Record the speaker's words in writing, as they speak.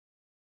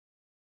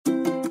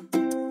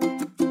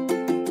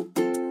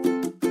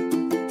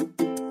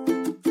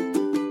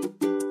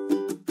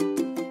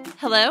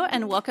Hello,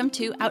 and welcome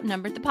to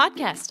Outnumbered the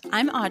Podcast.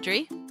 I'm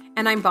Audrey.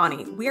 And I'm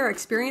Bonnie. We are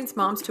experienced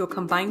moms to a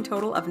combined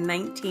total of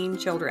 19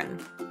 children.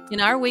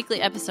 In our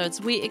weekly episodes,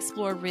 we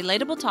explore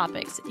relatable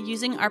topics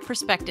using our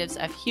perspectives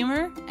of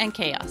humor and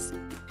chaos.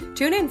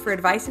 Tune in for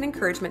advice and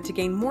encouragement to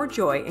gain more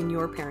joy in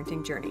your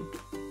parenting journey.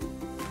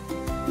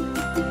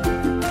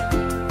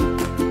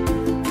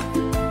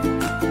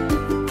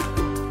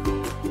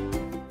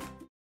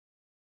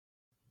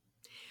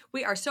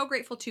 We are so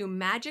grateful to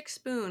Magic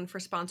Spoon for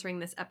sponsoring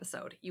this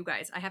episode. You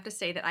guys, I have to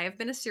say that I have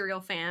been a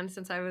cereal fan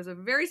since I was a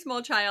very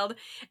small child.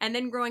 And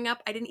then growing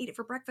up, I didn't eat it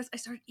for breakfast. I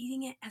started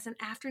eating it as an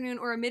afternoon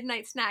or a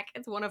midnight snack.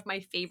 It's one of my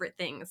favorite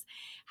things.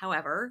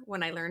 However,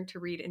 when I learned to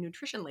read a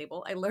nutrition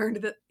label, I learned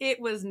that it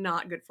was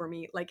not good for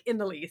me, like in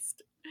the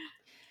least.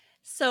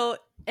 So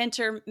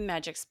enter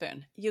Magic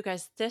Spoon. You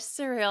guys, this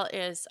cereal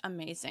is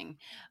amazing.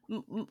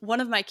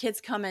 One of my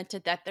kids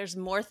commented that there's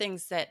more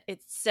things that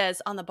it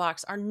says on the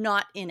box are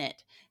not in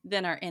it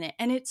than are in it.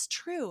 And it's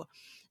true.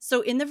 So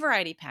in the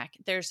variety pack,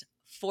 there's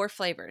 4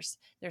 flavors.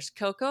 There's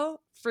cocoa,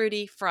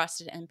 fruity,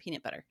 frosted, and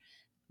peanut butter.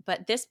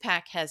 But this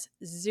pack has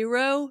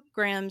 0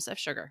 grams of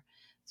sugar,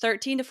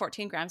 13 to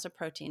 14 grams of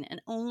protein,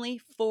 and only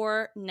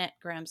 4 net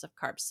grams of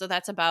carbs. So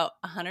that's about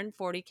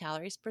 140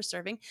 calories per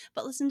serving.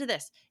 But listen to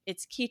this.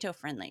 It's keto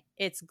friendly.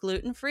 It's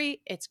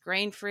gluten-free. It's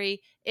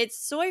grain-free. It's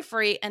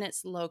soy-free. And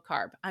it's low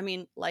carb. I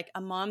mean, like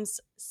a mom's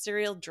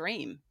cereal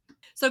dream.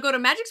 So go to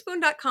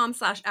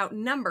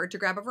magicspoon.com/outnumbered to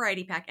grab a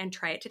variety pack and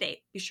try it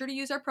today. Be sure to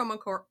use our promo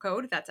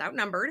code, that's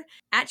outnumbered,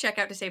 at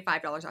checkout to save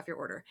 $5 off your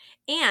order.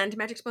 And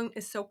Magic Spoon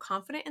is so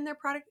confident in their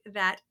product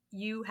that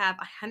you have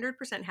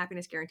 100%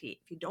 happiness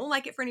guarantee. If you don't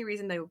like it for any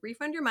reason, they will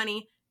refund your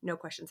money, no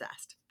questions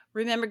asked.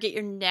 Remember, get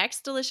your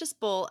next delicious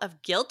bowl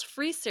of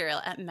guilt-free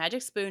cereal at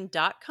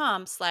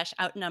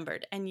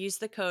magicspoon.com/outnumbered and use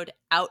the code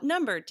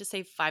outnumbered to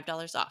save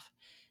 $5 off.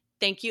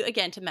 Thank you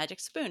again to Magic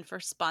Spoon for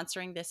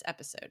sponsoring this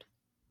episode.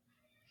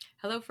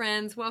 Hello,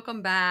 friends.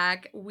 Welcome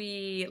back.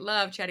 We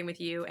love chatting with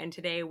you. And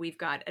today we've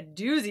got a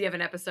doozy of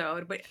an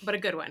episode, but a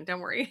good one. Don't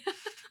worry.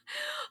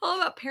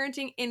 All about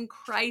parenting in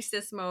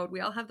crisis mode. We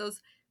all have those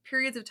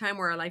periods of time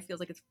where our life feels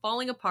like it's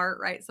falling apart,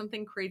 right?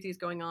 Something crazy is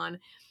going on.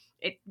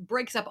 It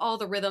breaks up all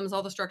the rhythms,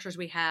 all the structures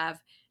we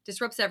have,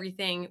 disrupts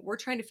everything. We're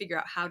trying to figure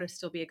out how to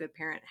still be a good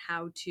parent,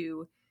 how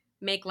to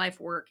make life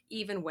work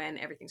even when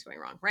everything's going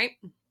wrong, right?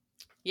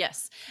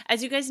 Yes.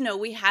 As you guys know,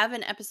 we have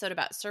an episode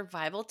about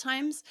survival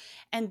times,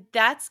 and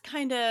that's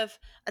kind of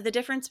the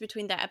difference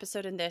between that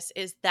episode and this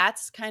is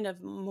that's kind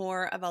of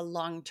more of a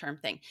long-term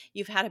thing.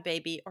 You've had a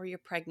baby or you're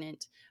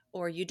pregnant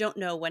or you don't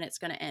know when it's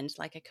going to end,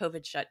 like a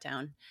COVID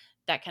shutdown,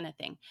 that kind of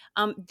thing.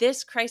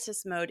 This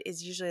crisis mode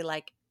is usually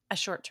like a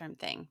short-term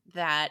thing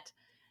that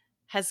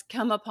has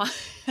come upon,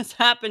 has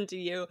happened to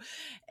you.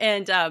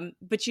 And,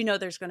 but you know,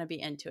 there's going to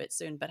be end to it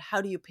soon. But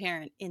how do you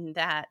parent in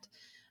that,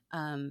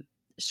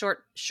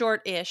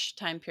 short-ish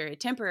time period,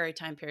 temporary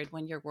time period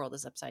when your world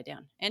is upside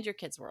down and your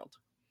kid's world?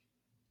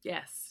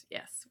 Yes. We're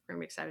going to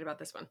be excited about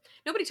this one.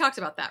 Nobody talks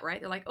about that, right?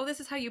 They're like, oh, this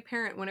is how you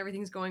parent when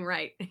everything's going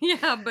right.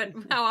 Yeah, but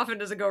how often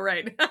does it go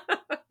right?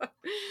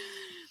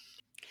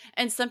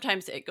 And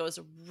sometimes it goes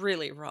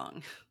really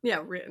wrong.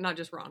 Yeah, not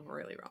just wrong,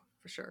 really wrong,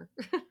 for sure.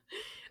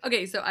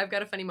 Okay, so I've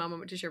got a funny mom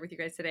moment to share with you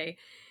guys today.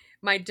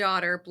 My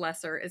daughter,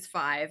 bless her, is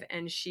 5,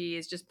 and she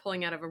is just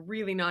pulling out of a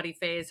really naughty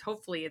phase.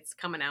 Hopefully it's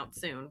coming out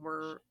soon.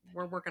 We're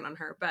working on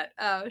her. But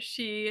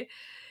she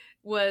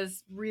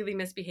was really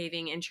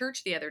misbehaving in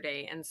church the other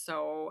day. And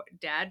so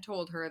Dad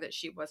told her that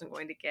she wasn't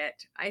going to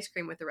get ice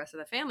cream with the rest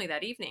of the family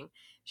that evening.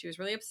 She was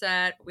really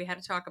upset. We had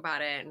to talk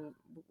about it, and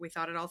we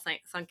thought it all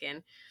sunk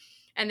in.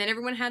 And then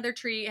everyone had their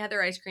treat, had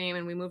their ice cream,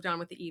 and we moved on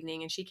with the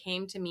evening. And she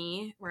came to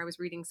me where I was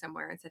reading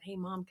somewhere and said, hey,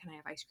 Mom, can I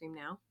have ice cream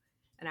now?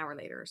 An hour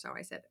later or so.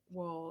 I said,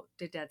 well,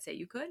 did Dad say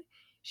you could?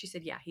 She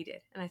said, yeah, he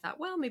did. And I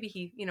thought, well, maybe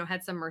he,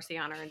 had some mercy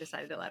on her and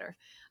decided to let her.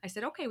 I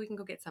said, okay, we can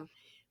go get some.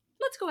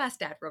 Let's go ask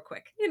Dad real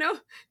quick.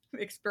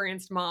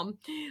 Experienced mom.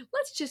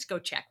 Let's just go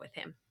check with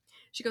him.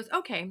 She goes,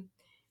 okay.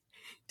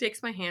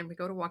 Takes my hand. We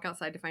go to walk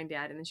outside to find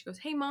Dad. And then she goes,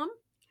 hey, Mom,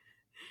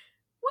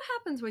 what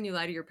happens when you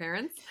lie to your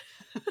parents?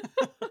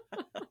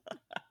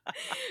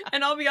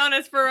 And I'll be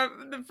honest, for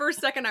the first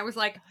second, I was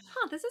like,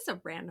 this is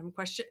a random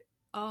question.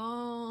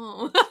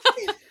 Oh,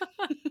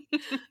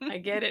 I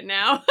get it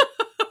now.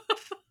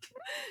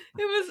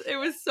 It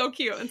was so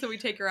cute. And so we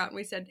take her out and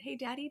we said, hey,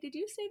 Daddy, did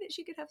you say that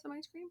she could have some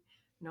ice cream?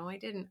 No, I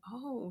didn't.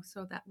 Oh,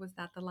 so that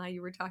the lie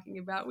you were talking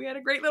about? We had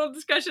a great little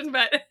discussion,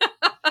 but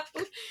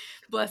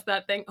bless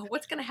that thing. Oh,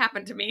 what's going to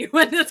happen to me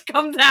when this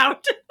comes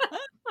out?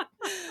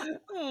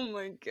 Oh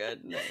my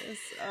goodness.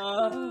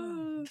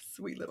 Oh,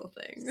 sweet little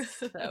thing.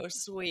 So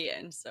sweet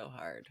and so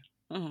hard.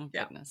 Oh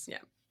goodness.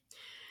 Yeah.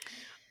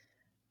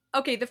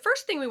 Okay, the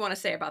first thing we want to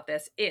say about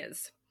this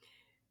is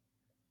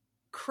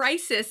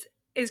crisis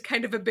is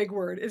kind of a big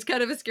word. It's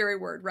kind of a scary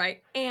word,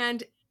 right?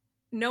 And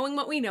knowing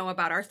what we know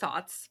about our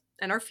thoughts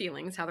and our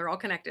feelings, how they're all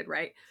connected,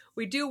 right?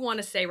 We do want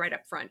to say right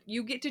up front,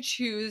 you get to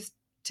choose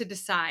to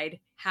decide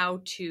how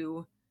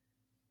to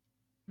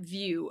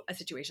view a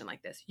situation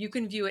like this. You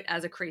can view it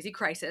as a crazy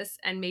crisis,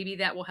 and maybe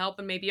that will help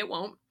and maybe it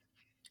won't.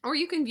 Or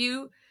you can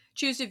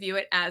choose to view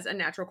it as a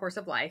natural course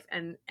of life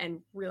and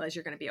realize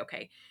you're going to be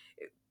okay.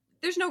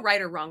 There's no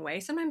right or wrong way.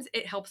 Sometimes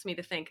it helps me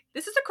to think,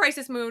 this is a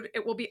crisis mood.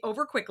 It will be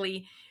over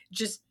quickly.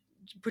 Just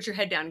put your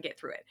head down and get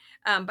through it.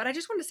 But I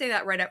just want to say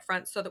that right up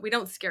front so that we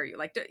don't scare you.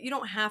 Like, you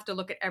don't have to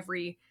look at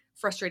every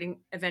frustrating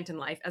event in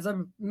life as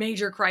a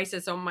major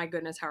crisis. Oh my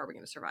goodness, how are we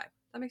going to survive?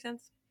 That makes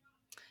sense?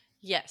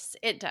 Yes,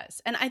 it does.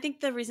 And I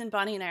think the reason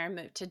Bonnie and I are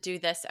moved to do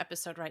this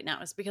episode right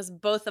now is because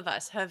both of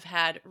us have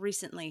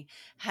recently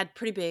had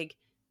pretty big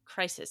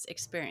crisis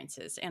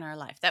experiences in our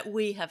life that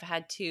we have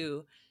had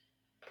to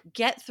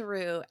get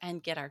through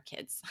and get our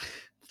kids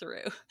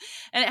through.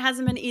 And it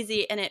hasn't been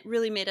easy, and it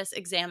really made us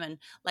examine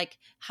like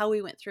how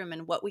we went through them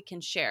and what we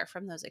can share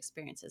from those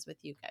experiences with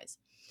you guys.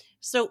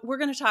 So we're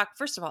going to talk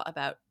first of all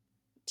about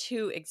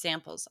two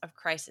examples of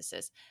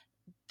crises,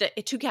 the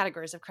two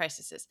categories of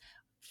crises.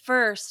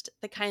 First,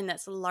 the kind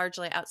that's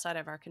largely outside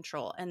of our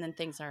control, and then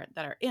things that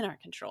are in our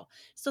control.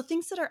 So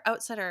things that are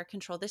outside our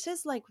control, this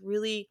is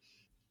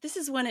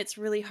when it's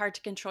really hard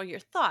to control your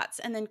thoughts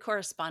and then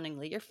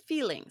correspondingly your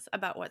feelings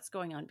about what's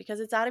going on because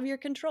it's out of your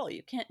control.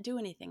 You can't do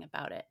anything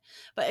about it.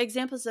 But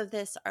examples of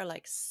this are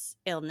like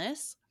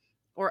illness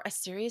or a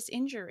serious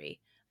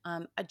injury,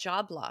 a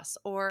job loss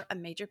or a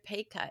major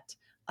pay cut,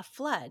 a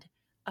flood,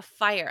 a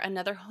fire,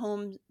 another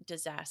home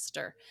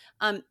disaster,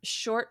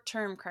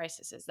 short-term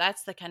crises.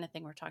 That's the kind of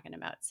thing we're talking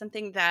about.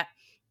 Something that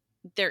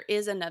there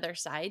is another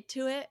side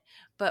to it,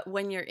 but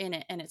when you're in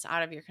it and it's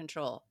out of your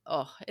control,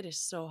 oh, it is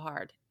so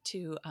hard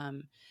to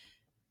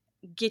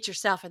get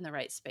yourself in the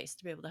right space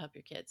to be able to help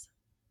your kids.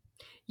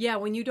 Yeah,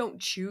 when you don't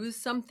choose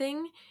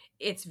something,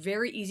 it's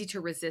very easy to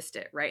resist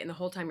it, right? And the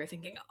whole time you're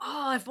thinking,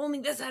 oh, if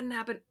only this hadn't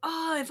happened.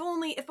 Oh, if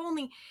only, if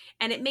only.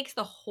 And it makes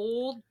the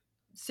whole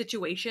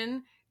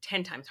situation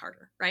 10 times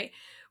harder, right?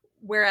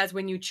 Whereas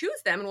when you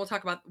choose them, and we'll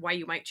talk about why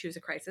you might choose a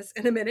crisis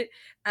in a minute,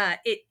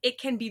 it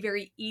can be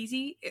very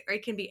easy, or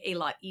it can be a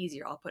lot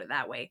easier, I'll put it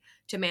that way,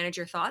 to manage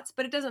your thoughts,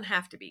 but it doesn't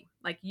have to be.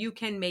 Like, you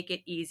can make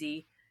it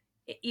easy,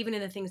 even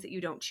in the things that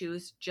you don't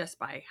choose, just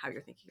by how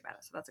you're thinking about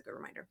it. So that's a good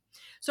reminder.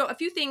 So a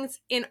few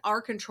things in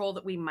our control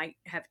that we might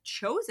have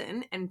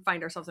chosen and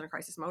find ourselves in a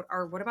crisis mode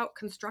are, what about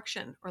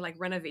construction or like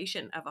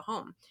renovation of a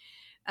home?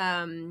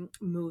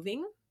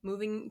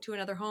 Moving to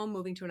another home,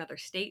 moving to another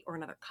state or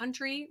another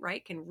country,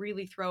 right, can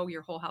really throw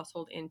your whole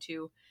household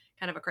into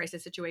kind of a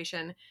crisis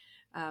situation.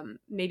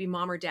 Maybe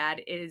mom or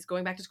dad is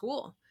going back to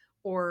school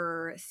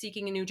or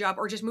seeking a new job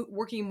or just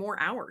working more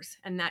hours,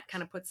 and that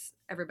kind of puts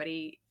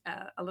everybody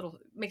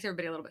makes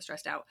everybody a little bit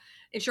stressed out.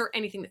 In short,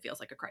 anything that feels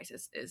like a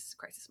crisis is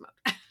crisis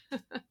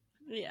mode.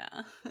 Yeah.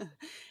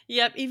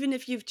 Yep. Even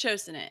if you've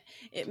chosen it,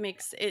 it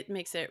makes it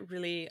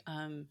really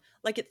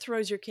like it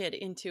throws your kid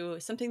into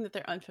something that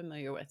they're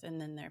unfamiliar with, and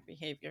then their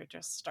behavior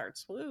just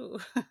starts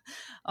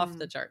off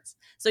the charts.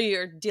 So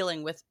you're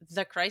dealing with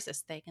the crisis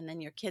thing, and then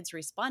your kid's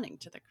responding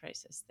to the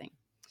crisis thing.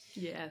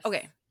 Yes.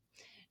 Okay.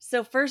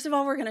 So first of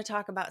all, we're going to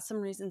talk about some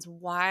reasons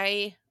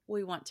why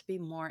we want to be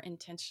more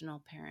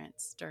intentional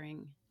parents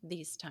during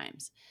these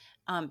times.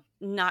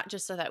 Not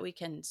just so that we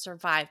can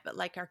survive, but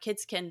like our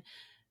kids can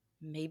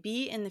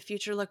maybe in the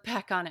future look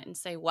back on it and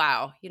say,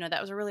 wow,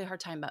 that was a really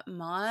hard time, but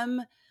mom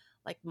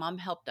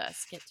helped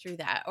us get through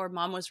that. Or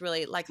mom was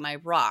really like my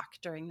rock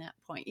during that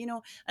point.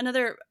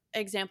 Another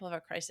example of a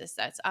crisis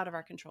that's out of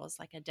our control is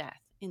like a death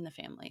in the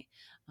family,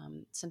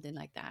 something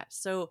like that.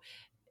 So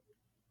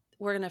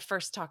we're going to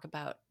first talk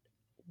about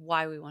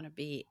why we want to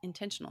be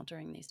intentional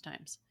during these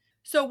times.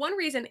 So one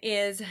reason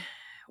is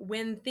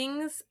when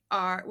things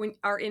are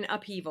in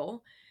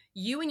upheaval,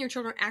 you and your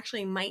children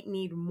actually might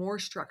need more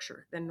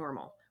structure than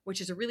normal,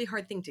 which is a really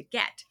hard thing to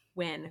get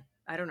when,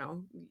 I don't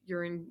know,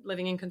 you're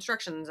living in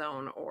construction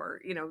zone,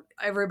 or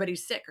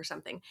everybody's sick or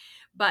something.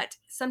 But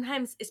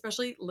sometimes,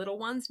 especially little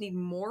ones, need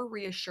more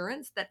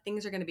reassurance that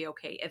things are going to be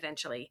okay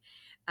eventually.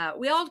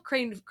 We all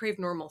crave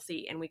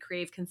normalcy, and we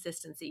crave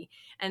consistency,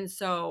 and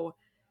so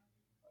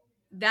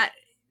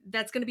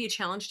that's going to be a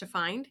challenge to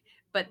find.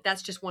 But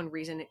that's just one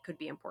reason it could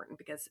be important,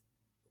 because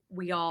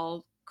we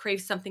all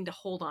crave something to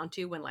hold on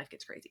to when life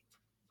gets crazy.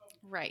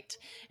 Right.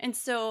 And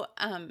so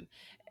I'm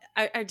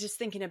just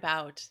thinking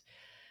about,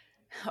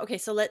 okay,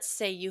 so let's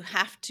say you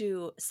have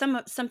to, some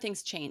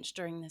things change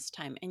during this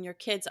time and your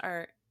kids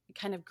are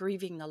kind of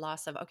grieving the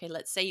loss of, okay,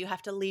 let's say you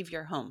have to leave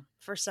your home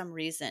for some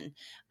reason,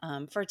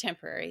 for a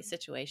temporary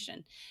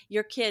situation.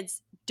 Your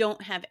kids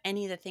don't have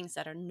any of the things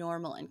that are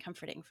normal and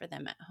comforting for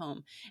them at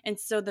home. And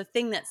so the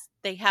thing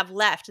they have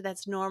left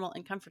that's normal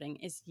and comforting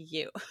is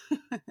you.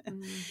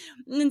 And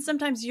then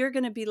sometimes you're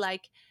going to be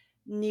like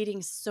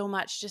needing so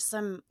much, just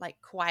some like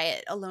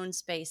quiet alone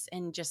space,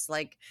 and just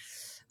like,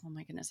 oh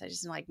my goodness, I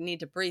just like need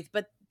to breathe.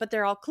 But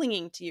they're all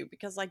clinging to you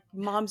because like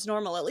mom's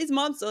normal. At least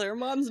mom's still there.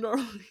 Mom's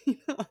normal.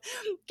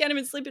 Can't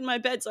even sleep in my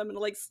bed, so I'm gonna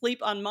like sleep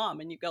on mom.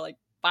 And you got like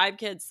 5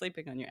 kids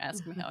sleeping on you.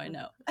 Ask me how I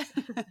know.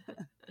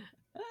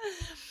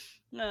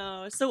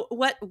 No. So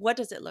what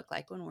does it look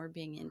like when we're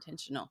being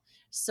intentional?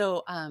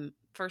 So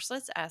first,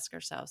 let's ask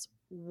ourselves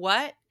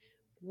what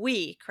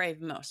we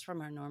crave most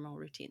from our normal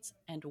routines,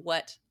 and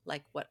what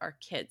our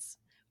kids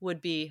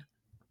would be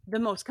the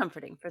most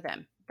comforting for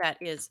them. That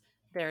is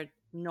their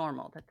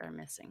normal that they're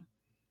missing.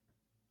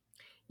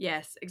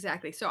 Yes,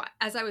 exactly. So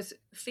as I was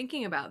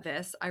thinking about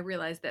this, I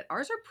realized that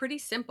ours are pretty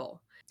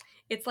simple.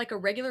 It's like a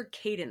regular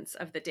cadence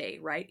of the day,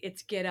 right?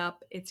 It's get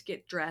up, it's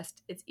get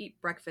dressed, it's eat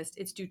breakfast,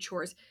 it's do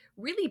chores.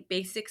 Really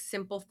basic,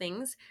 simple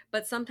things.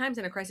 But sometimes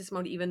in a crisis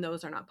mode, even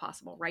those are not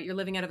possible, right? You're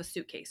living out of a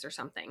suitcase or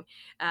something.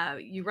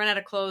 You run out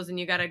of clothes and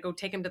you got to go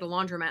take them to the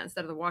laundromat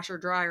instead of the washer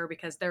dryer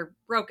because they're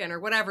broken or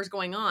whatever's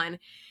going on.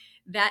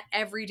 That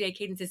everyday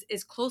cadence is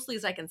as closely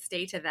as I can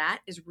stay to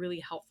that is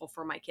really helpful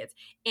for my kids.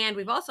 And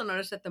we've also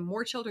noticed that the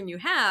more children you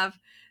have,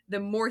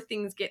 the more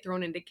things get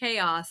thrown into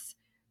chaos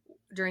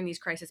during these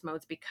crisis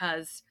modes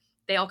because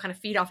they all kind of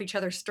feed off each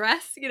other's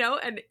stress,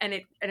 and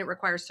it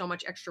requires so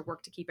much extra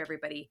work to keep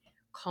everybody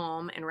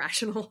calm and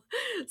rational.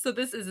 So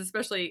this is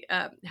especially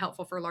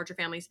helpful for larger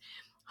families.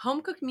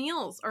 Home cooked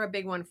meals are a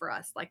big one for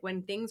us. Like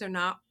when things are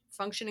not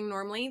functioning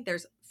normally,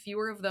 there's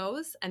fewer of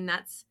those, and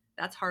that's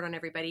hard on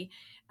everybody.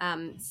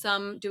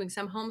 Some doing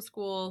some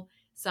homeschool,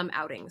 some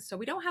outings. So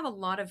we don't have a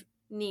lot of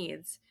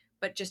needs,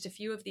 but just a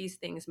few of these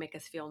things make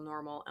us feel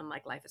normal and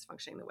like life is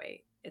functioning the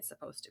way it's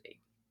supposed to be.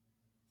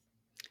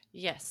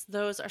 Yes,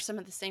 those are some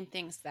of the same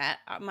things that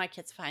my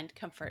kids find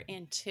comfort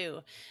in too.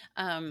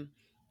 Um,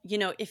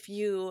 if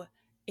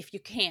you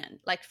can,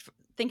 like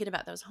thinking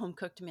about those home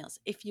cooked meals,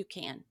 if you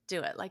can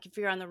do it, like if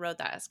you're on the road,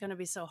 that is going to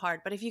be so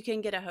hard. But if you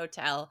can get a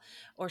hotel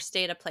or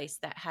stay at a place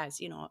that has,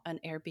 an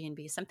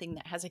Airbnb, something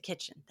that has a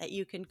kitchen that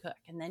you can cook,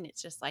 and then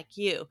it's just like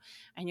you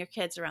and your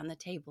kids around the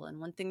table. And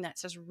one thing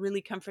that's just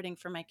really comforting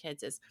for my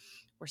kids is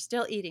we're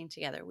still eating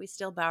together. We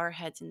still bow our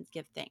heads and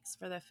give thanks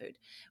for the food.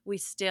 We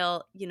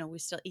still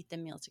eat the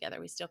meal together.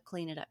 We still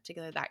clean it up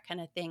together, that kind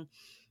of thing.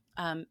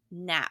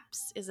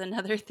 Naps is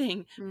another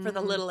thing for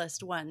the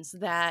littlest ones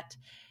that,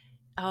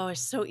 is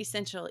so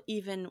essential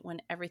even when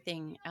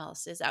everything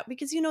else is out,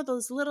 because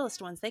those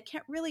littlest ones, they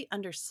can't really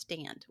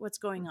understand what's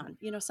going on.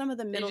 Some of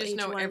the They just middle-aged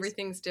know ones,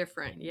 everything's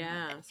different. I know,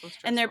 Yeah, so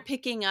and they're stressful.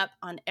 picking up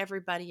on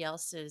everybody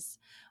else's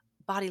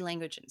body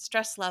language and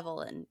stress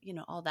level and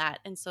all that.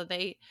 And so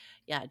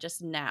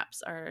just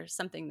naps are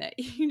something that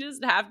you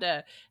just have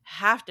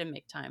to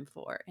make time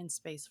for and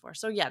space for.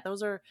 So yeah,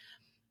 those are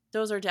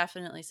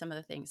definitely some of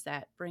the things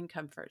that bring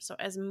comfort. So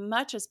as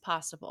much as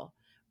possible,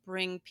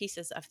 bring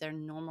pieces of their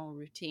normal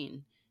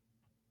routine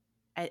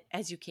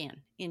as you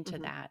can into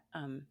Mm-hmm. that,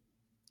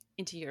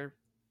 into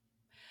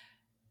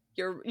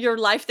your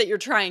life that you're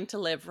trying to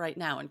live right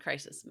now in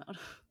crisis mode.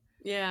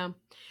 Yeah.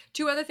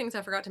 Two other things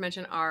I forgot to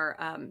mention are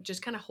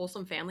just kind of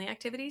wholesome family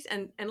activities.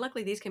 And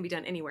luckily, these can be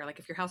done anywhere. Like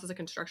if your house is a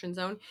construction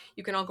zone,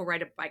 you can all go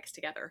ride bikes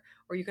together,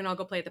 or you can all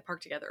go play at the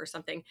park together or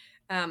something.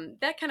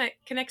 That kind of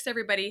connects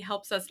everybody,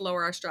 helps us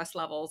lower our stress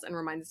levels, and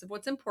reminds us of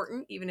what's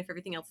important, even if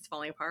everything else is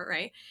falling apart,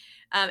 right?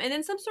 And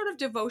then some sort of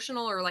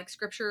devotional or like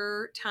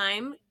scripture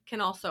time can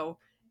also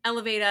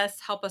elevate us,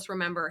 help us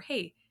remember,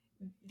 hey,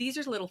 these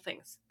are little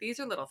things. These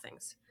are little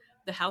things.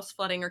 The house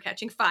flooding or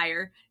catching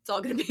fire, it's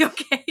all going to be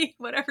okay.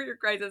 Whatever your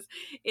crisis,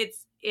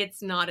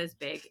 it's not as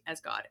big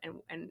as God,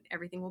 and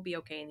everything will be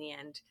okay in the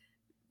end.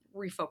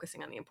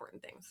 Refocusing on the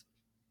important things.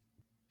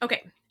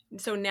 Okay,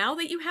 so now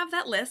that you have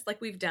that list,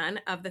 like we've done,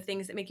 of the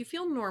things that make you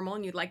feel normal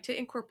and you'd like to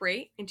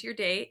incorporate into your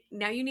day,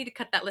 now you need to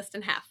cut that list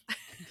in half.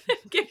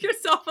 Give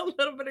yourself a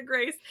little bit of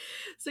grace.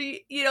 So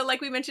like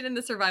we mentioned in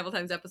the Survival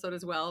Times episode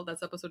as well.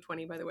 That's episode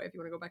 20, by the way, if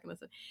you want to go back and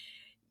listen.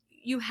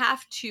 You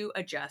have to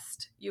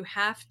adjust. You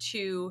have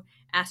to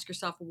ask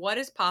yourself what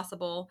is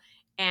possible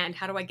and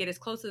how do I get as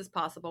close as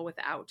possible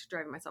without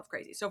driving myself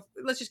crazy. So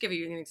let's just give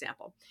you an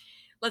example.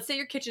 Let's say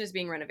your kitchen is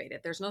being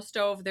renovated. There's no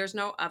stove, there's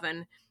no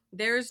oven,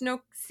 there's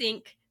no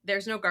sink,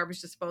 there's no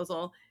garbage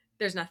disposal,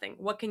 there's nothing.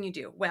 What can you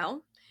do?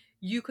 Well,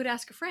 you could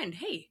ask a friend,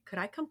 hey, could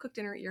I come cook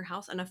dinner at your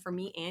house enough for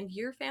me and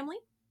your family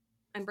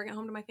and bring it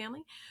home to my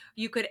family?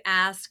 You could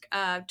ask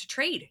to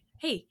trade.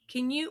 Hey,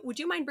 would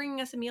you mind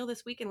bringing us a meal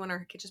this week? And when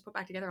our kitchen's put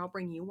back together, I'll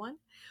bring you one.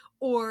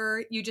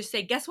 Or you just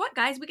say, guess what,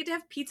 guys? We get to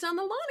have pizza on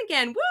the lawn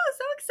again. Woo,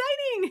 so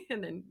exciting.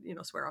 And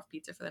then, swear off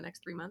pizza for the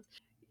next 3 months.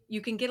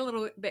 You can get a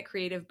little bit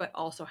creative, but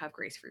also have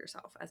grace for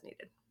yourself as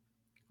needed.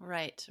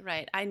 Right.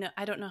 I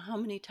don't know how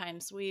many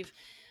times we've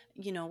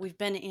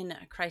been in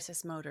a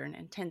crisis mode or an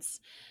intense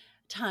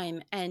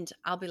time, and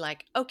I'll be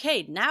like,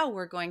 okay, now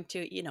we're going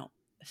to,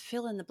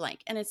 fill in the blank.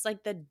 And it's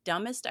like the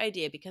dumbest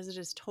idea because it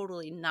is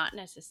totally not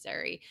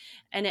necessary.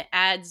 And it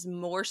adds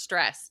more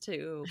stress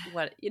to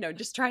what,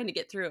 just trying to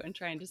get through and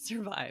trying to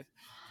survive.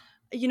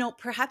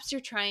 Perhaps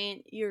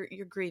you're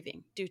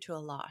grieving due to a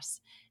loss.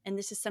 And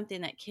this is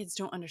something that kids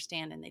don't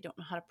understand and they don't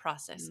know how to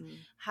process.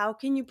 How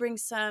can you bring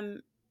some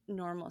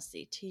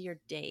normalcy to your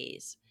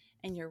days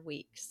and your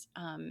weeks?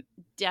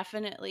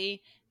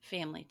 Definitely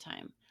family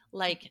time.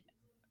 Like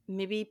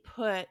maybe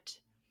put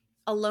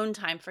alone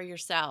time for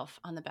yourself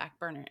on the back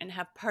burner and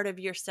have part of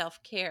your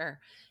self-care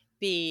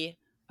be,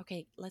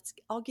 okay, let's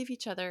all give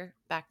each other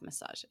back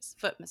massages,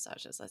 foot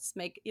massages.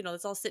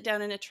 Let's all sit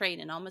down in a train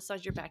and I'll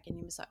massage your back and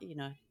you massage,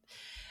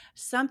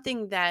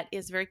 something that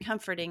is very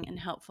comforting and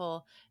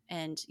helpful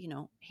and,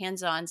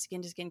 hands-on,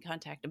 skin to skin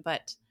contact,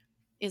 but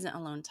isn't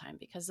alone time,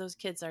 because those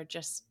kids are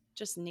just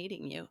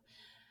needing you.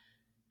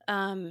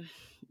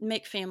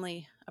 Make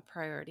family a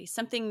priority,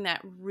 something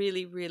that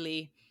really,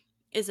 really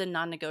is a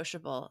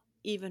non-negotiable,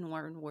 even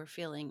when we're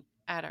feeling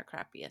at our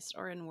crappiest,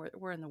 or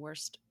we're in the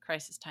worst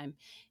crisis time,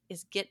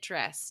 is get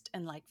dressed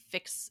and like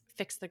fix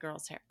the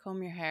girl's hair,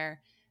 comb your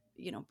hair,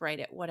 braid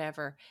it,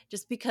 whatever,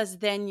 just because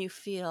then you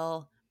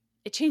feel,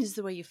 it changes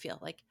the way you feel,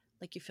 like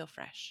you feel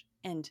fresh,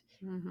 and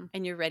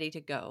Mm-hmm. you're ready to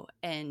go,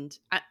 and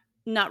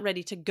not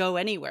ready to go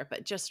anywhere,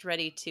 but just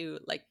ready to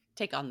like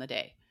take on the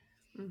day.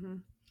 Mm-hmm.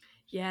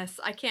 Yes,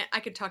 I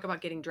could talk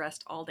about getting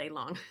dressed all day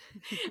long.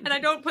 And I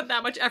don't put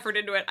that much effort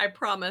into it, I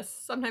promise.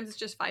 Sometimes it's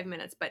just 5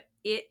 minutes, but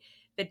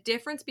the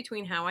difference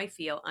between how I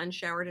feel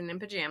unshowered and in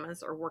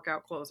pajamas or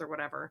workout clothes or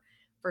whatever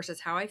versus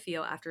how I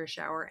feel after a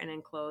shower and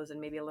in clothes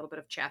and maybe a little bit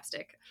of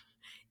chapstick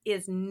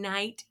is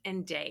night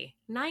and day.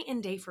 Night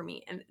and day for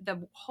me. And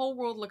the whole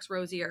world looks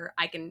rosier.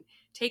 I can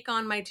take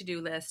on my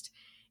to-do list.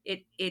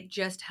 It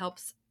just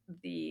helps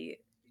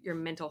your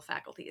mental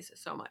faculties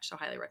so much. So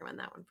highly recommend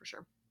that one for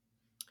sure.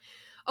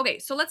 Okay,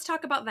 so let's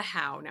talk about the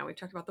how. Now we've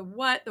talked about the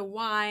what, the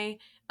why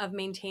of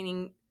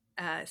maintaining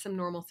some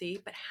normalcy,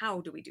 but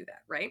how do we do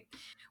that, right?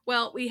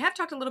 Well, we have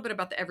talked a little bit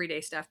about the everyday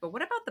stuff, but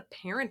what about the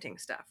parenting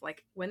stuff?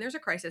 Like when there's a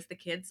crisis, the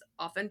kids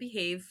often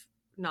behave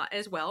not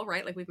as well,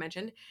 right? Like we've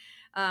mentioned.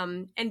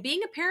 And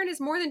being a parent is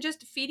more than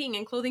just feeding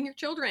and clothing your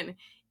children.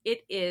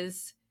 It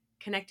is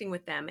connecting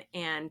with them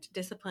and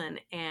discipline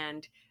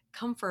and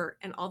comfort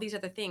and all these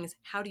other things.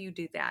 How do you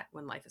do that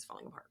when life is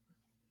falling apart?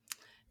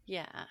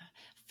 Yeah.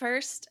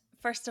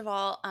 First of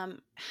all,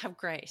 have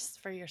grace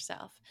for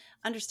yourself.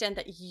 Understand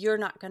that you're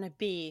not going to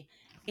be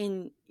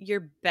in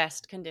your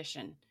best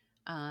condition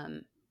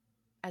um,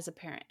 as a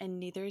parent, and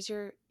neither is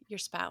your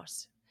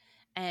spouse,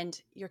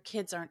 and your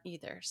kids aren't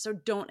either. So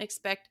don't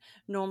expect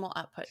normal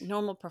output,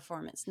 normal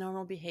performance,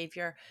 normal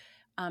behavior.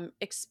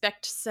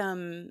 Expect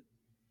some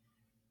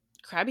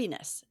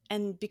crabbiness,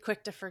 and be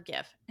quick to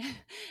forgive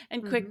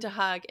and quick Mm-hmm. to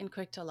hug and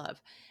quick to love,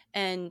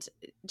 and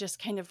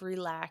just kind of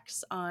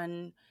relax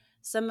on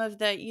some of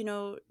the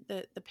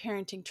the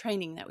parenting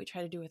training that we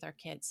try to do with our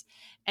kids,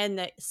 and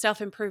the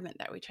self-improvement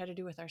that we try to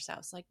do with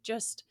ourselves. Like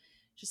just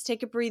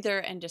take a breather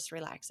and just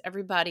relax.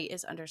 Everybody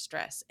is under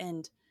stress,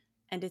 and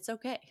it's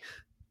okay.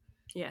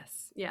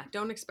 Yes. Yeah.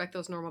 Don't expect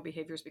those normal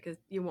behaviors because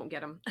you won't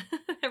get them.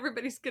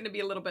 Everybody's going to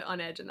be a little bit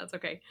on edge, and that's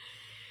okay.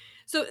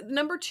 So,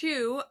 number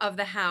two of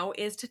the how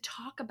is to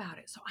talk about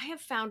it. So, I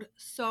have found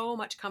so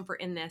much comfort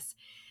in this.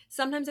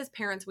 Sometimes, as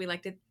parents, we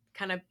like to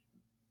kind of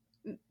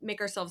make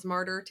ourselves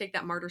martyr, take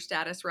that martyr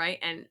status, right?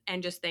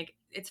 And just think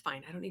it's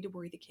fine. I don't need to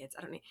worry the kids.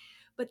 I don't need.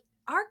 But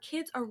our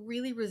kids are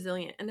really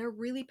resilient and they're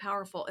really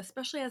powerful,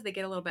 especially as they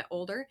get a little bit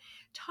older.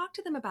 Talk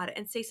to them about it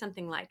and say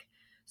something like,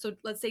 so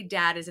let's say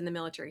dad is in the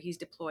military, he's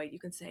deployed. You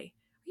can say,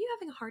 "Are you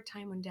having a hard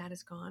time when dad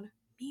is gone?"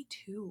 "Me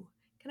too."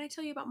 "Can I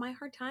tell you about my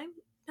hard time?"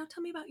 "Now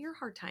tell me about your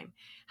hard time.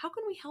 How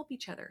can we help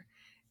each other?"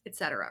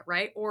 Etc.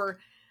 Right? Or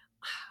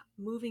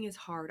moving is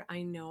hard.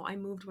 I know. I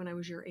moved when I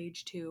was your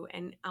age too,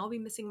 and I'll be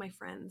missing my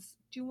friends.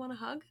 Do you want a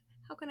hug?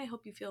 How can I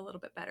help you feel a little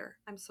bit better?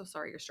 I'm so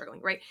sorry you're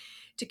struggling, right?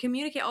 To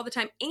communicate all the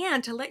time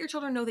and to let your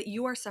children know that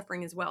you are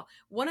suffering as well.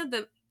 One of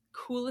the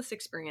coolest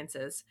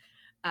experiences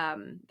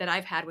that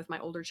I've had with my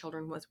older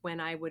children was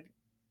when I would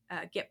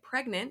get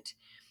pregnant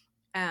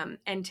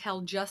and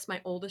tell just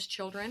my oldest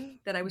children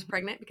that I was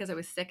pregnant because I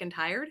was sick and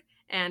tired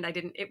and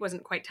it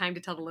wasn't quite time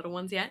to tell the little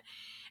ones yet.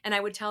 And I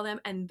would tell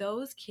them, and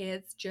those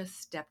kids just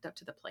stepped up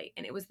to the plate.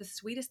 And it was the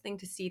sweetest thing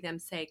to see them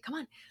say, "Come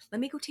on, let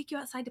me go take you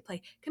outside to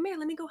play. Come here,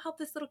 let me go help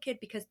this little kid,"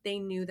 because they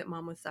knew that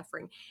mom was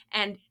suffering.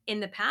 And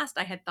in the past,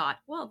 I had thought,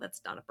 well, that's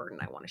not a burden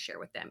I want to share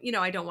with them.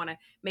 I don't want to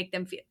make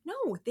them feel.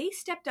 No, they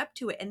stepped up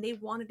to it and they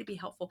wanted to be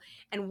helpful.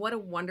 And what a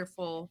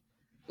wonderful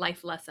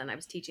life lesson I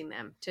was teaching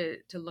them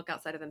to look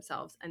outside of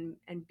themselves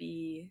and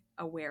be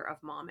aware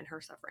of mom and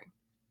her suffering.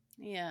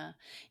 Yeah.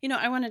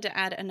 I wanted to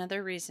add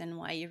another reason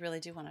why you really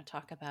do want to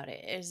talk about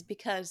it is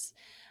because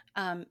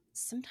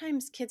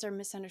sometimes kids are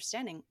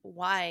misunderstanding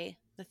why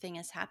the thing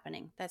is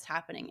happening that's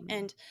happening.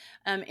 Mm-hmm.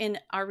 And in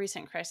our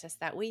recent crisis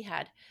that we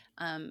had,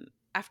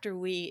 after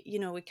we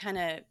kind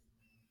of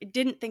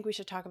didn't think we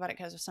should talk about it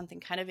because it was something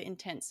kind of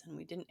intense,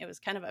 and it was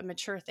kind of a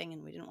mature thing,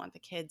 and we didn't want the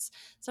kids,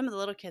 some of the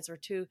little kids were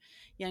too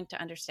young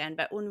to understand.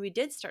 But when we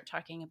did start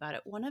talking about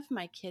it, one of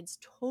my kids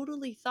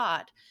totally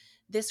thought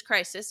this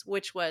crisis,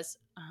 which was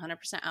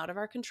 100% out of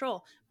our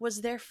control,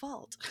 was their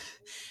fault.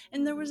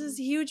 And there was this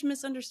huge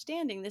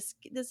misunderstanding. This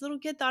little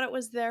kid thought it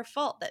was their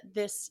fault that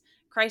this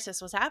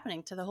crisis was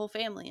happening to the whole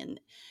family, and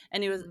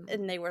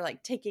they were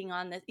like taking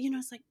on this,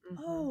 it's like,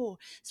 Mm-hmm. oh,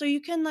 so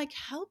you can like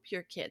help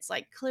your kids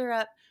like clear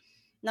up,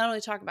 not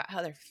only talk about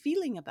how they're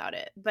feeling about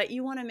it, but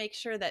you want to make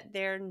sure that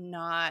they're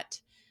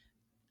not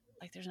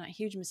like, there's not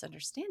huge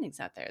misunderstandings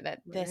out there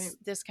that Right.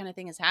 this kind of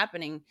thing is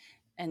happening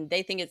and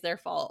they think it's their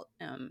fault.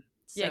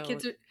 Yeah,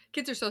 So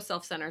kids are so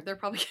self-centered. They're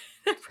probably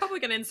they're probably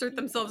going to insert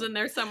themselves in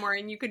there somewhere,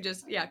 and you could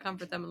just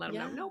comfort them and let them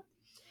know, yeah, nope,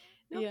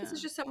 nope, this yeah,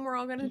 is just something we're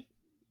all going to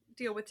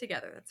deal with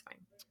together. That's fine.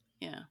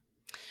 yeah.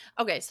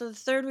 Okay, so the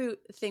third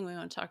thing we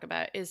want to talk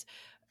about is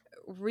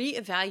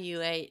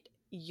reevaluate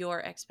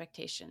your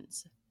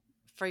expectations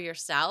for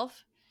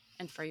yourself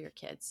and for your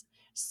kids.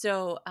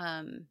 So,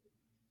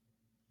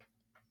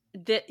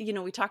 that,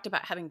 we talked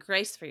about having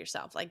grace for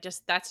yourself, like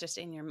that's just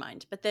in your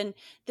mind. But then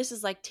this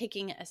is like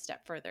taking it a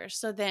step further.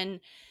 So then,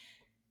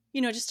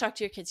 just talk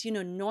to your kids.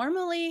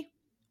 Normally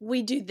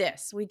we do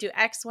this, we do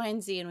X, Y,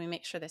 and Z, and we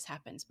make sure this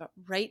happens. But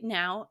right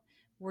now,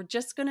 we're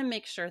just going to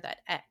make sure that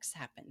X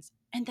happens.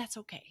 And that's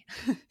okay.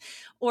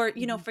 Or,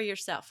 for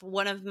yourself,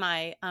 one of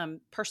my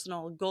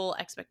personal goal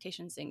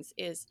expectations things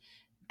is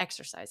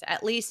exercise,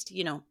 at least,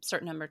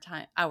 certain number of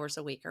hours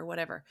a week or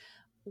whatever.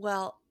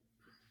 Well,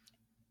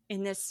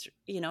 in this,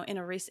 in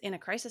a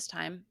crisis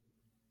time,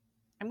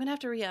 I'm going to have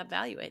to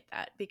reevaluate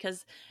that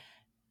because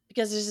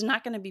it's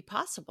not going to be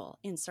possible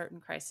in certain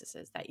crises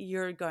that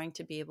you're going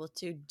to be able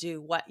to do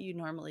what you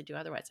normally do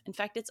otherwise. In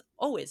fact, it's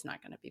always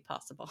not going to be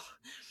possible.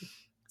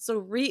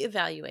 So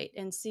reevaluate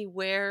and see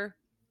where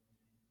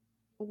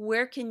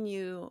can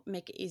you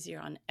make it easier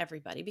on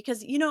everybody?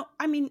 Because,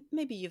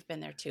 maybe you've been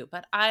there too,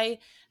 but I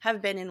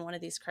have been in one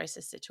of these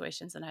crisis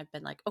situations and I've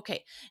been like,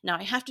 okay, now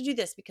I have to do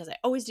this because I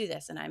always do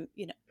this. And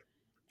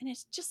and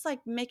it's just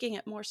like making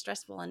it more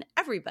stressful on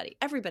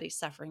everybody's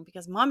suffering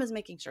because mom is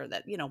making sure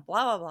that, blah,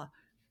 blah, blah.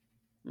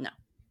 No,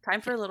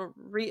 time for a little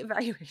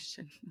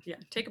reevaluation. Yeah.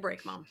 Take a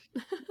break, mom.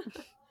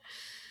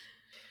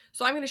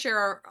 So I'm going to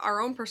share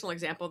our own personal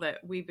example that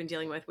we've been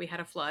dealing with. We had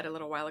a flood a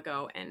little while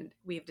ago, and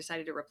we've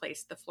decided to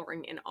replace the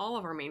flooring in all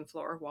of our main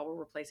floor while we're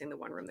replacing the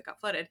one room that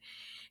got flooded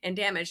and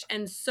damaged.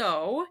 And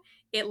so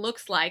it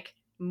looks like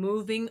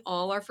moving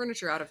all our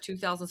furniture out of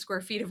 2,000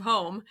 square feet of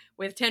home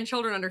with 10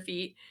 children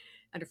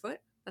underfoot.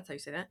 That's how you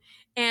say that.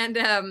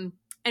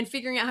 And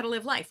figuring out how to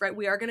live life, right?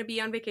 We are going to be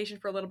on vacation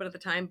for a little bit of the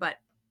time, but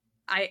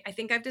I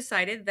think I've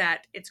decided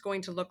that it's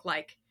going to look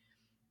like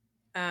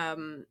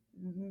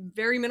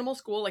very minimal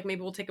school. Like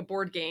maybe we'll take a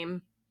board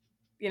game,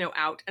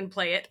 out and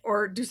play it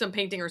or do some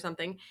painting or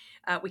something.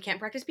 We can't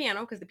practice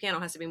piano because the piano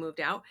has to be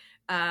moved out.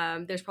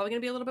 There's probably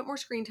going to be a little bit more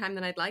screen time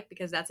than I'd like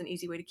because that's an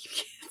easy way to keep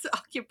kids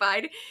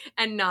occupied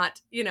and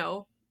not,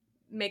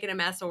 making a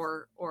mess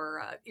or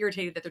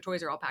irritated that their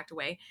toys are all packed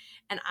away.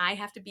 And I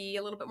have to be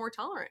a little bit more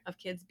tolerant of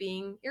kids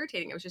being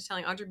irritating. I was just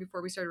telling Audrey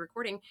before we started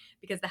recording,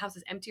 because the house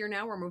is emptier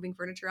now, we're moving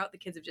furniture out. The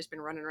kids have just been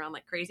running around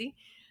like crazy.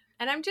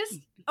 And I'm just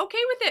okay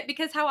with it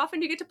because how often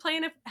do you get to play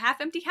in a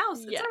half-empty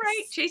house? It's all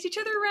right. Chase each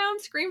other around,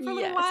 scream for a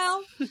little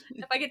while.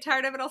 If I get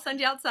tired of it, I'll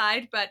send you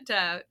outside. But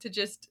to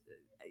just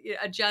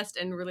adjust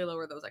and really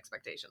lower those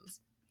expectations.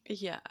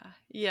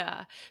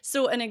 Yeah.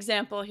 So an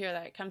example here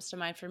that comes to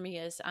mind for me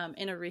is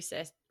in a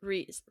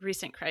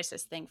recent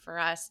crisis thing for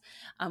us.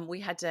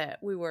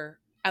 We were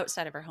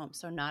outside of our home,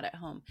 so not at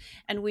home.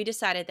 And we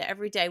decided that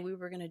every day we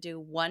were going to do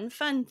one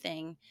fun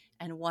thing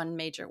and one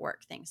major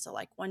work thing. So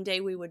like one day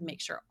we would make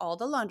sure all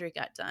the laundry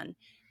got done.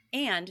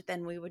 And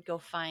then we would go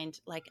find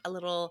like a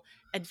little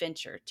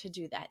adventure to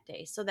do that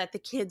day so that the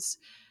kids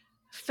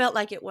felt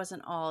like it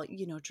wasn't all,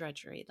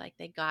 drudgery. Like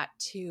they got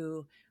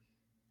to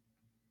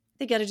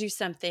do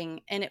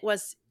something. And it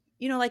was,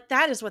 like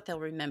that is what they'll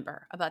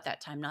remember about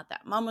that time. Not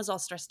that mom was all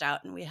stressed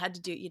out and we had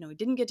to do, we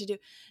didn't get to do.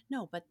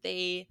 No, but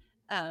they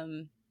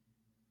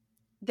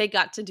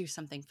got to do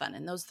something fun.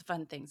 And those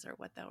fun things are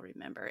what they'll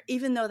remember,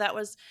 even though that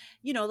was,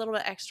 a little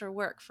bit extra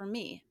work for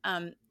me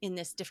in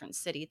this different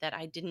city that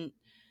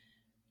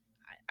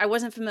I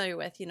wasn't familiar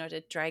with,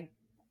 to drag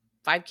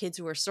 5 kids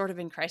who were sort of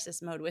in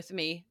crisis mode with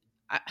me.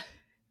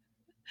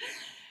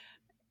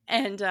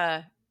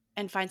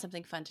 And find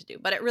something fun to do.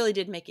 But it really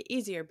did make it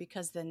easier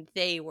because then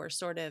they were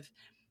sort of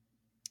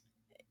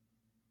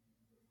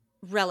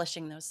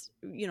relishing those,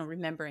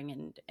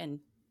 remembering and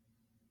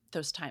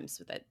those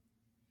times that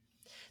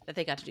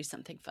they got to do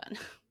something fun.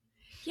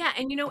 Yeah.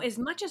 And, as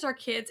much as our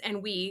kids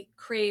and we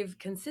crave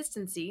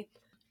consistency,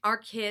 our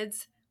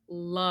kids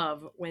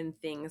love when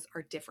things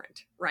are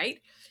different, right?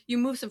 You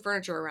move some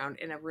furniture around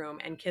in a room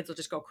and kids will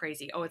just go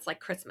crazy. Oh, it's like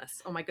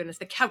Christmas. Oh my goodness,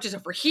 the couch is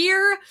over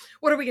here.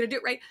 What are we going to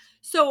do? Right.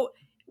 So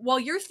while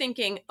you're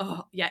thinking,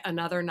 oh, yet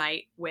another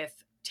night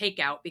with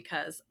takeout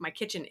because my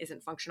kitchen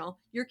isn't functional,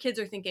 your kids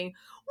are thinking,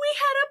 we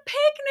had a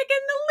picnic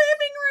in the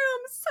living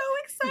room. So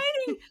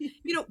exciting.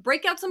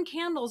 Break out some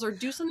candles or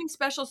do something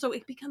special so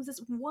it becomes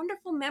this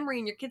wonderful memory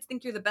and your kids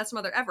think you're the best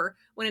mother ever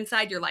when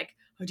inside you're like,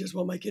 I just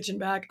want my kitchen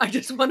back. I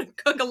just want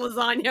to cook a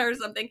lasagna or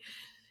something.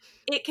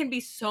 It can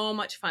be so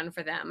much fun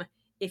for them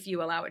if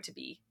you allow it to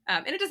be.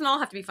 And it doesn't all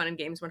have to be fun and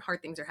games when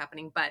hard things are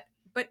happening, but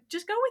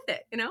just go with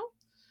it,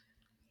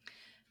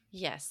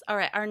 Yes. All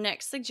right. Our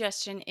next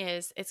suggestion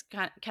is, it's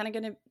kind of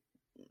going to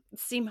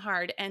seem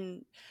hard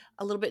and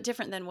a little bit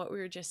different than what we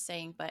were just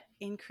saying, but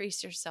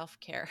increase your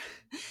self-care.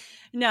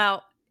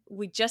 Now,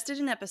 we just did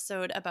an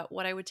episode about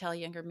what I would tell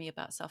younger me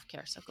about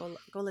self-care. So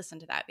go listen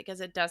to that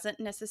because it doesn't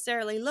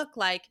necessarily look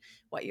like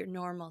what your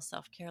normal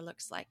self-care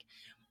looks like.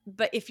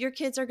 But if your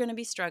kids are going to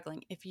be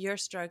struggling, if you're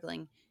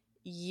struggling,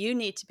 you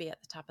need to be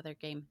at the top of their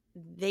game.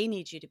 They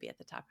need you to be at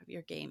the top of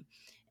your game.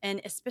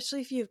 And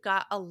especially if you've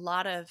got a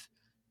lot of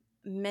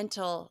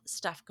mental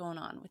stuff going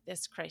on with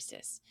this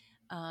crisis,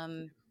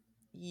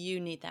 you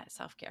need that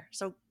self-care.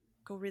 So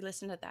go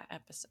re-listen to that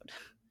episode.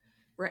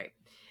 Right.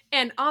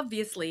 And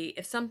obviously,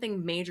 if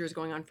something major is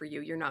going on for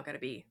you, you're not going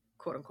to be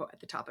quote unquote at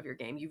the top of your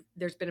game.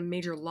 There's been a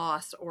major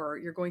loss or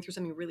you're going through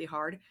something really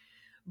hard,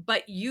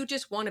 but you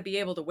just want to be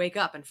able to wake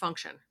up and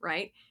function,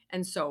 right?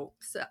 And so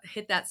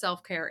hit that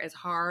self-care as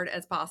hard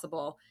as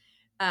possible,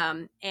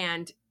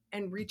 and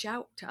reach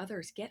out to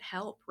others, get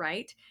help,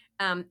 right?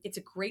 It's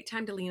a great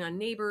time to lean on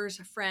neighbors,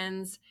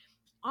 friends,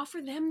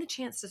 offer them the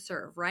chance to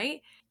serve,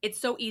 right? It's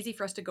so easy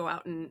for us to go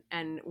out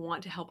and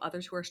want to help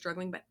others who are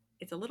struggling, but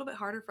it's a little bit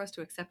harder for us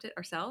to accept it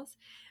ourselves.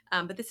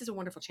 But this is a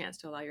wonderful chance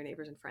to allow your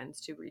neighbors and friends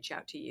to reach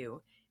out to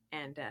you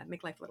and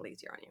make life a little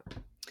easier on you.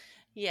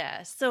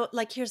 Yeah. So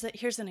like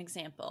here's an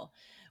example.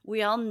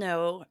 We all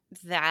know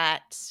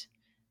that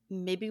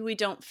maybe we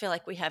don't feel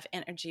like we have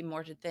energy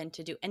more than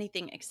to do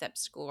anything except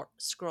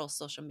scroll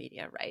social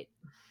media, right?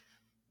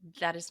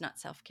 That is not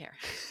self-care.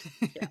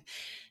 Yeah.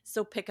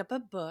 So pick up a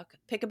book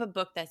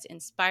that's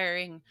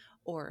inspiring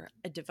or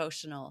a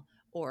devotional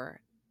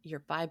or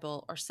your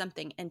Bible or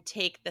something, and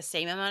take the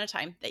same amount of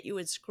time that you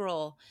would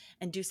scroll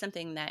and do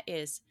something that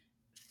is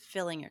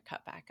filling your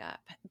cup back up,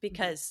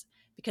 because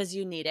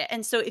you need it.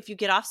 And so if you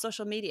get off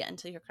social media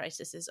until your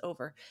crisis is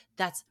over,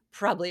 that's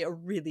probably a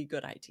really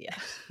good idea.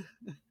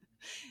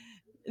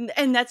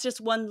 And that's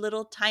just one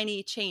little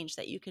tiny change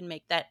that you can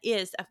make that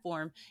is a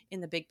form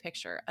in the big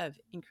picture of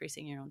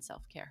increasing your own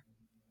self-care.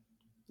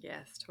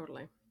 Yes,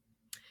 totally.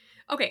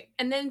 Okay,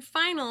 and then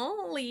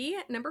finally,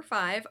 number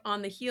 5,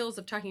 on the heels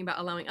of talking about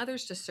allowing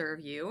others to serve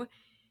you,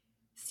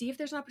 see if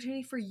there's an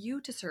opportunity for you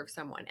to serve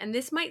someone. And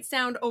this might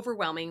sound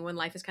overwhelming when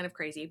life is kind of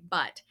crazy,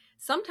 but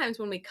sometimes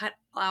when we cut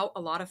out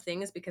a lot of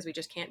things because we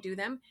just can't do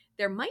them,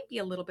 there might be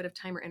a little bit of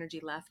time or energy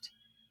left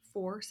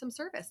for some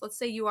service. Let's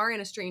say you are in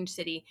a strange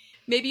city.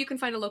 Maybe you can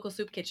find a local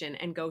soup kitchen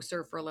and go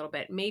serve for a little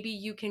bit. Maybe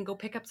you can go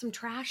pick up some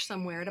trash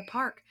somewhere at a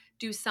park.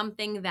 Do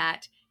something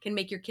that can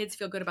make your kids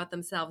feel good about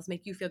themselves,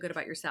 make you feel good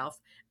about yourself,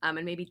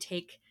 and maybe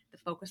take the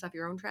focus off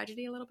your own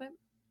tragedy a little bit.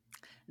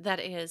 That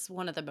is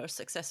one of the most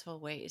successful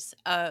ways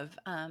of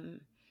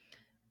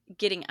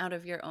getting out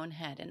of your own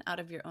head and out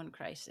of your own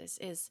crisis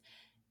is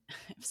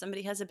if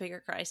somebody has a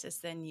bigger crisis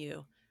than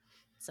you,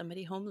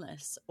 somebody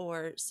homeless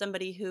or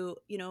somebody who,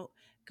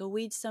 go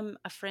weed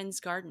a friend's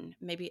garden,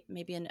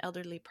 maybe an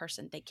elderly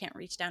person, they can't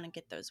reach down and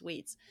get those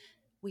weeds,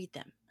 weed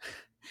them.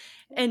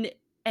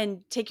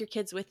 and take your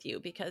kids with you,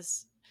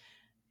 because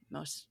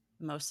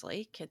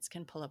mostly kids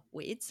can pull up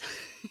weeds.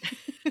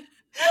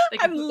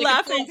 I'm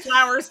laughing.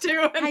 Flowers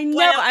too. I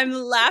know. I'm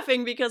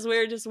laughing because we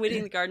were just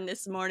weeding the garden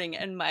this morning,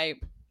 and my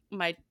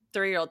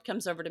 3-year-old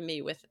comes over to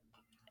me with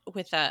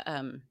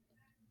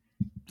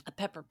a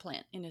pepper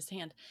plant in his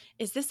hand.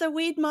 Is this a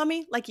weed,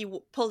 mommy? Like he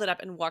pulled it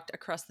up and walked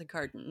across the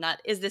garden.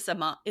 Not is this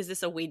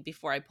a weed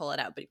before I pull it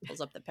out? But he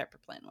pulls up the pepper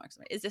plant and walks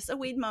away. Is this a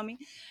weed, mommy?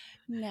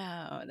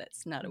 No,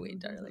 that's not a weed,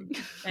 darling.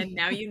 And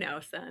now you know,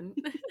 son.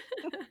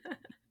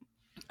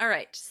 All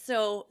right.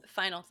 So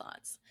final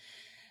thoughts,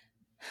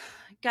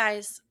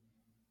 guys.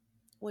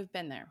 We've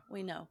been there.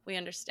 We know. We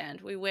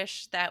understand. We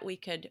wish that we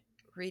could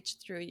reach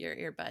through your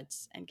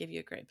earbuds and give you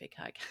a great big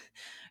hug.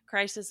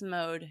 Crisis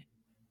mode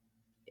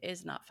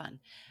is not fun.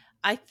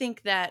 I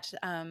think that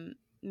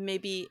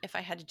maybe if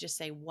I had to just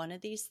say one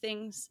of these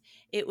things,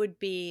 it would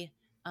be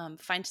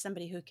find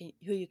somebody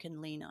who you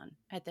can lean on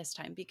at this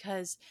time,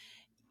 because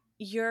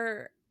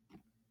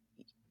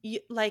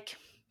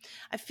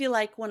I feel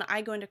like when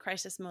I go into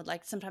crisis mode,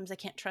 like sometimes I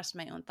can't trust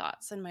my own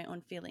thoughts and my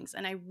own feelings,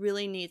 and I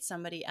really need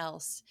somebody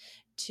else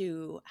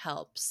to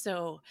help.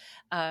 So,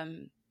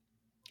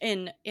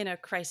 in a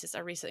crisis,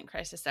 a recent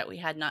crisis that we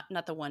had, not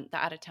the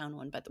out of town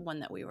one, but the one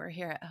that we were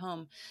here at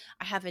home,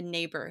 I have a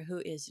neighbor who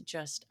is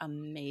just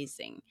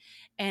amazing,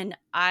 and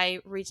I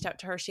reached out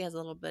to her. She has a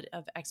little bit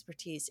of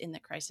expertise in the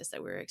crisis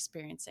that we were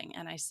experiencing,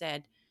 and I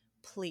said,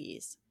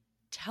 please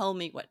tell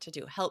me what to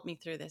do, help me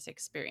through this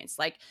experience,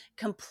 like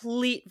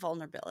complete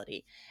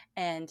vulnerability.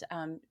 And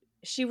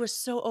she was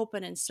so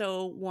open and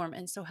so warm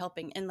and so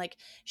helping, and like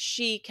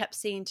she kept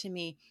saying to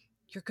me,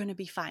 you're going to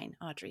be fine,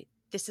 Audrey.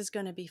 This is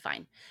going to be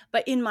fine.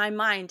 But in my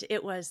mind,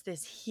 it was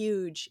this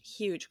huge,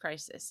 huge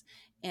crisis.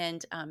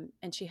 And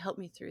she helped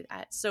me through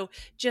that. So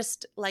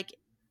just like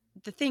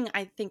the thing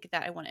I think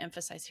that I want to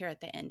emphasize here at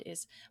the end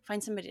is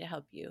find somebody to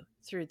help you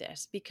through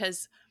this,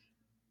 because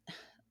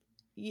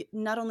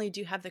not only do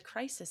you have the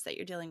crisis that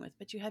you're dealing with,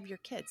 but you have your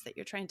kids that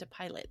you're trying to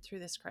pilot through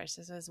this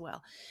crisis as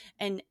well.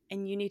 And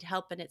you need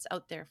help, and it's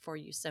out there for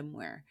you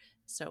somewhere.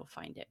 So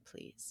find it,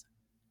 please.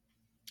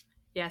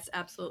 Yes,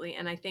 absolutely.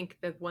 And I think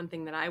the one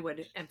thing that I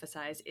would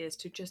emphasize is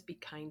to just be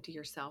kind to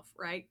yourself,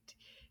 right?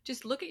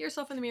 Just look at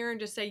yourself in the mirror and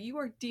just say, you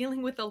are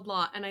dealing with a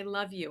lot and I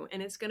love you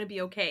and it's going to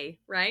be okay,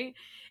 right?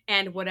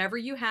 And whatever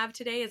you have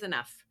today is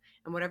enough.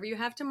 And whatever you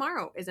have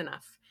tomorrow is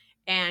enough.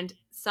 And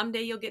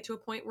someday you'll get to a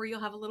point where you'll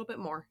have a little bit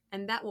more,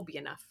 and that will be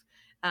enough.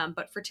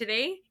 But for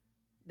today,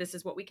 this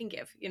is what we can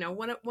give.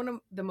 One of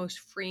the most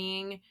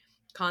freeing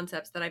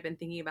concepts that I've been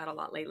thinking about a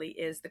lot lately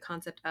is the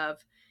concept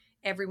of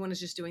everyone is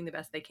just doing the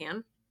best they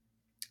can.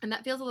 And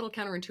that feels a little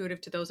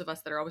counterintuitive to those of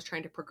us that are always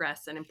trying to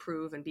progress and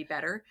improve and be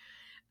better.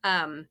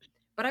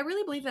 But But I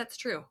really believe that's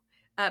true.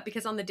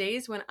 Because on the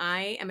days when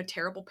I am a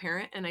terrible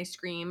parent and I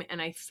scream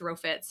and I throw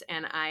fits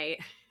and I'm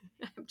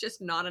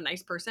just not a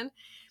nice person,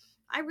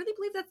 I really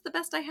believe that's the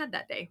best I had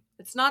that day.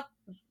 It's not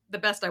the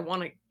best I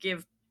want to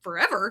give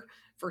forever,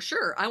 for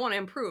sure. I want to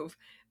improve.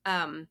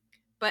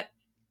 But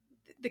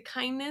the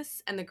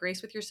kindness and the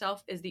grace with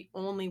yourself is the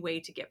only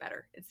way to get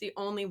better. It's the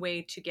only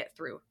way to get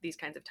through these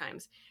kinds of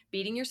times.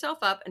 Beating yourself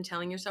up and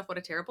telling yourself what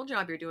a terrible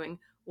job you're doing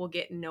will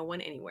get no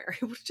one anywhere.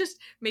 It will just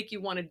make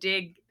you want to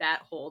dig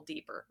that hole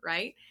deeper,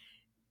 right?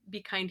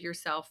 Be kind to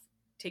yourself,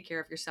 take care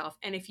of yourself.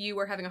 And if you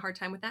are having a hard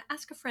time with that,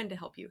 ask a friend to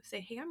help you. Say,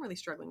 hey, I'm really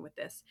struggling with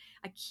this.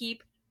 I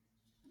keep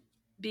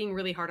being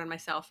really hard on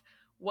myself.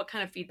 What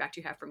kind of feedback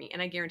do you have for me?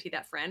 And I guarantee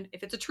that friend,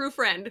 if it's a true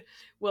friend,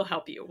 will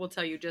help you. Will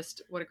tell you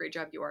just what a great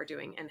job you are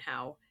doing and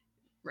how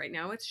right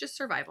now it's just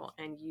survival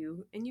and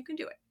you can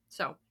do it.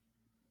 So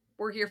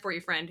we're here for you,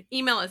 friend.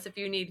 Email us if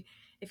you need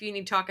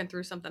talking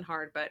through something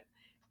hard, but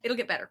it'll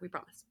get better. We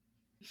promise.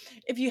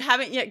 If you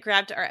haven't yet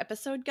grabbed our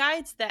episode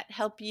guides that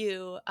help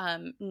you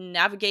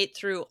navigate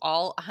through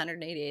all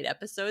 188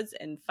 episodes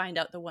and find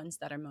out the ones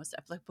that are most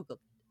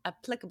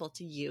applicable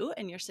to you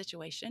and your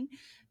situation,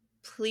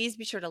 please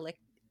be sure to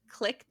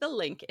click the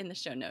link in the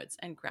show notes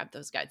and grab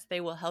those guides.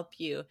 They will help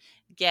you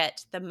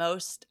get the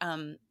most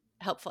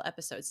helpful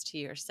episodes to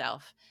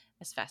yourself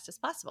as fast as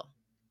possible.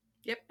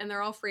 Yep, and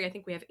they're all free. I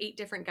think we have 8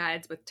 different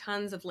guides with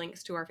tons of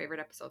links to our favorite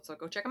episodes, so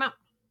go check them out.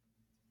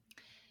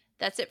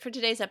 That's it for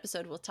today's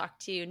episode. We'll talk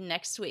to you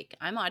next week.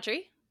 I'm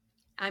Audrey.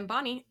 I'm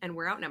Bonnie, and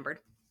we're outnumbered.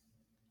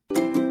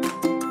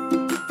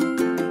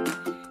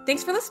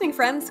 Thanks for listening,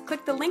 friends.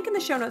 Click the link in the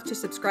show notes to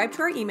subscribe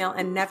to our email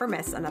and never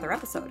miss another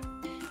episode.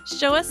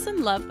 Show us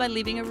some love by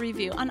leaving a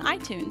review on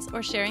iTunes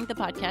or sharing the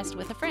podcast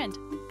with a friend.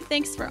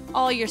 Thanks for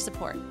all your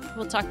support.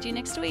 We'll talk to you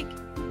next week.